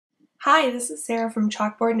Hi, this is Sarah from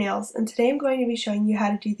Chalkboard Nails, and today I'm going to be showing you how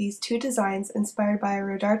to do these two designs inspired by a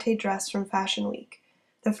Rodarte dress from Fashion Week.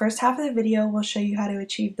 The first half of the video will show you how to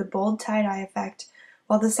achieve the bold tie-dye effect,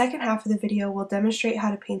 while the second half of the video will demonstrate how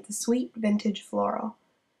to paint the sweet vintage floral.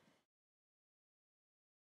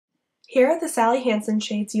 Here are the Sally Hansen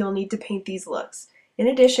shades you'll need to paint these looks. In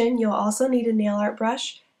addition, you'll also need a nail art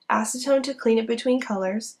brush, acetone to clean it between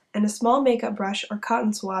colors, and a small makeup brush or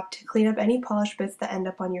cotton swab to clean up any polish bits that end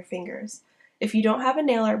up on your fingers. If you don't have a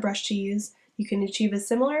nail art brush to use, you can achieve a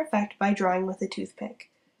similar effect by drawing with a toothpick.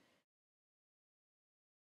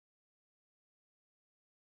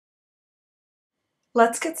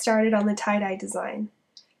 Let's get started on the tie-dye design.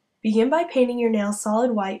 Begin by painting your nails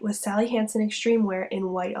solid white with Sally Hansen Xtreme Wear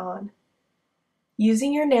in White On.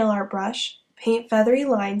 Using your nail art brush, paint feathery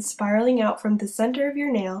lines spiraling out from the center of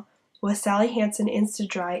your nail with Sally Hansen Insta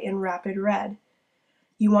Dry in Rapid Red.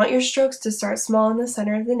 You want your strokes to start small in the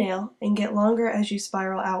center of the nail and get longer as you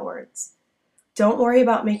spiral outwards. Don't worry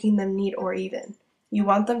about making them neat or even. You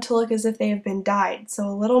want them to look as if they have been dyed, so a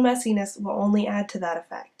little messiness will only add to that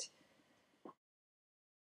effect.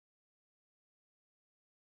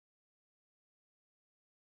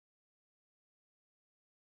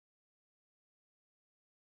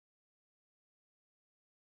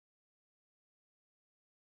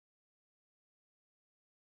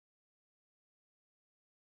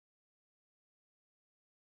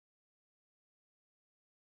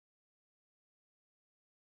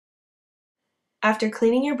 After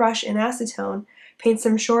cleaning your brush in acetone, paint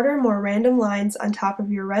some shorter, more random lines on top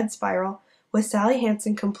of your red spiral with Sally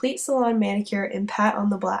Hansen Complete Salon Manicure in Pat on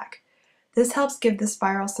the Black. This helps give the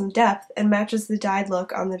spiral some depth and matches the dyed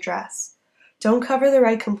look on the dress. Don't cover the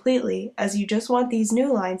red completely, as you just want these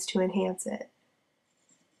new lines to enhance it.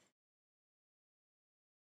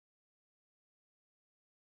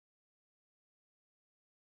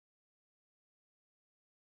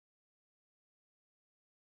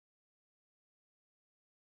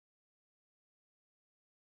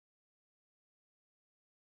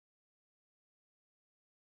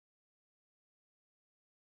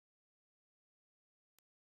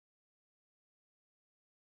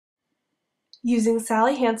 Using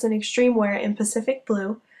Sally Hansen Xtreme Wear in Pacific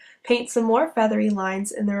Blue, paint some more feathery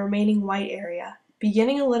lines in the remaining white area,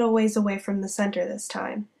 beginning a little ways away from the center this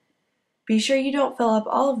time. Be sure you don't fill up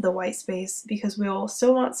all of the white space because we will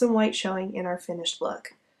still want some white showing in our finished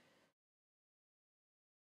look.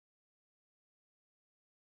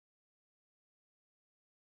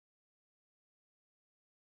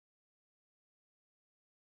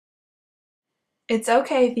 It's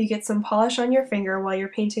okay if you get some polish on your finger while you're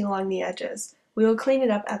painting along the edges. We will clean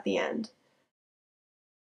it up at the end.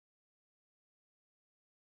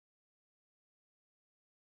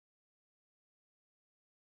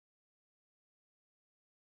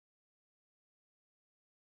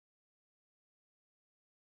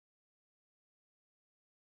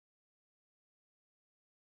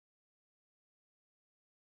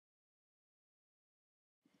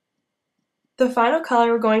 The final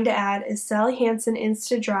color we're going to add is Sally Hansen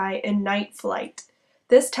Insta Dry in Night Flight.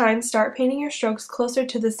 This time, start painting your strokes closer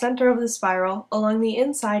to the center of the spiral along the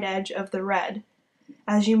inside edge of the red.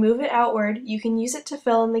 As you move it outward, you can use it to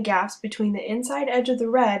fill in the gaps between the inside edge of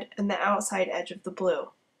the red and the outside edge of the blue.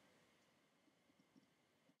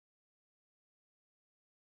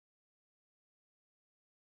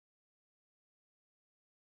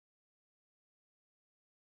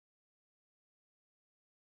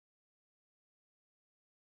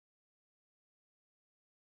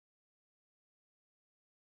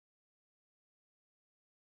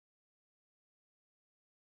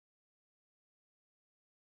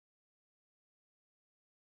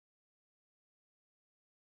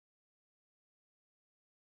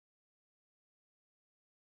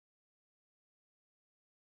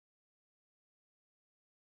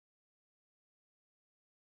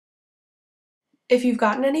 If you've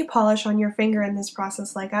gotten any polish on your finger in this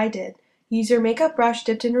process like I did, use your makeup brush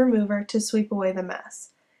dipped in remover to sweep away the mess.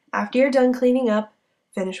 After you're done cleaning up,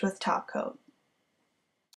 finish with top coat.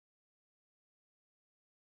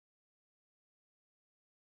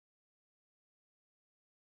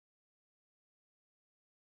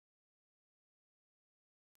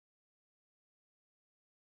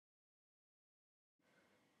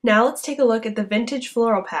 Now let's take a look at the vintage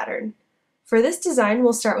floral pattern. For this design,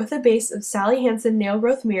 we'll start with a base of Sally Hansen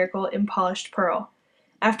Nailgrowth Miracle in Polished Pearl.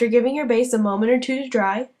 After giving your base a moment or two to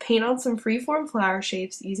dry, paint on some freeform flower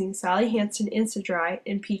shapes using Sally Hansen Insta Dry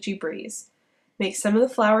in Peachy Breeze. Make some of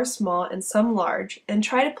the flowers small and some large, and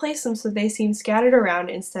try to place them so they seem scattered around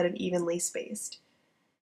instead of evenly spaced.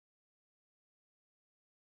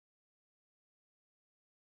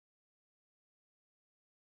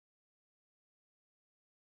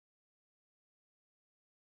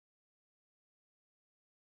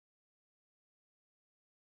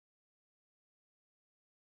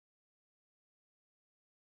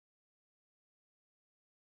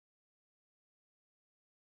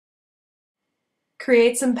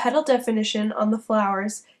 Create some petal definition on the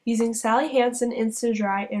flowers using Sally Hansen Insta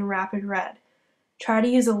Dry in Rapid Red. Try to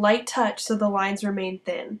use a light touch so the lines remain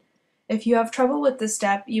thin. If you have trouble with this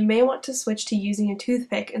step, you may want to switch to using a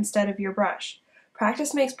toothpick instead of your brush.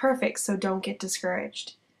 Practice makes perfect, so don't get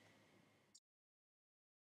discouraged.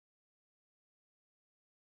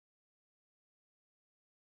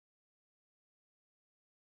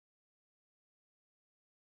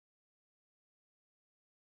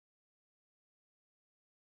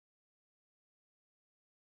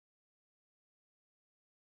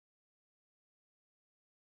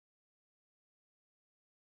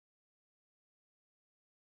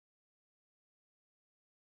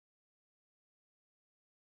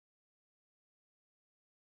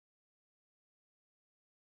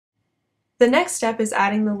 The next step is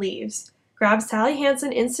adding the leaves. Grab Sally Hansen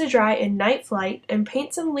Insta Dry in Night Flight and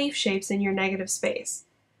paint some leaf shapes in your negative space.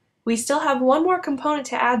 We still have one more component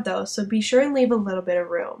to add though, so be sure and leave a little bit of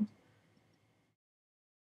room.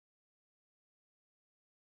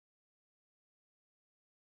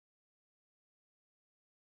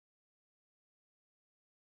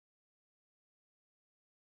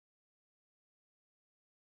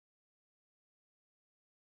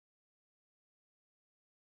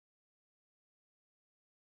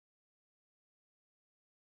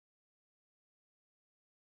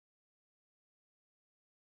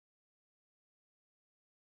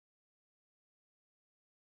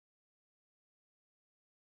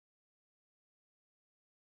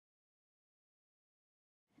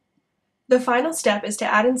 The final step is to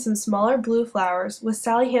add in some smaller blue flowers with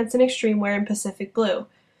Sally Hansen Xtreme Wear in Pacific Blue.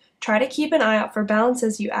 Try to keep an eye out for balance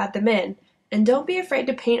as you add them in, and don't be afraid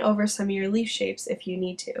to paint over some of your leaf shapes if you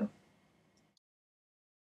need to.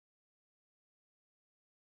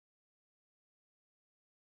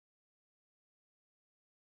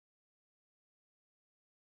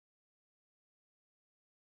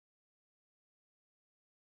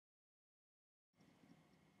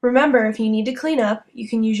 Remember, if you need to clean up, you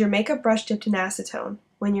can use your makeup brush dipped in acetone.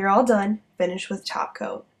 When you're all done, finish with top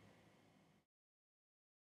coat.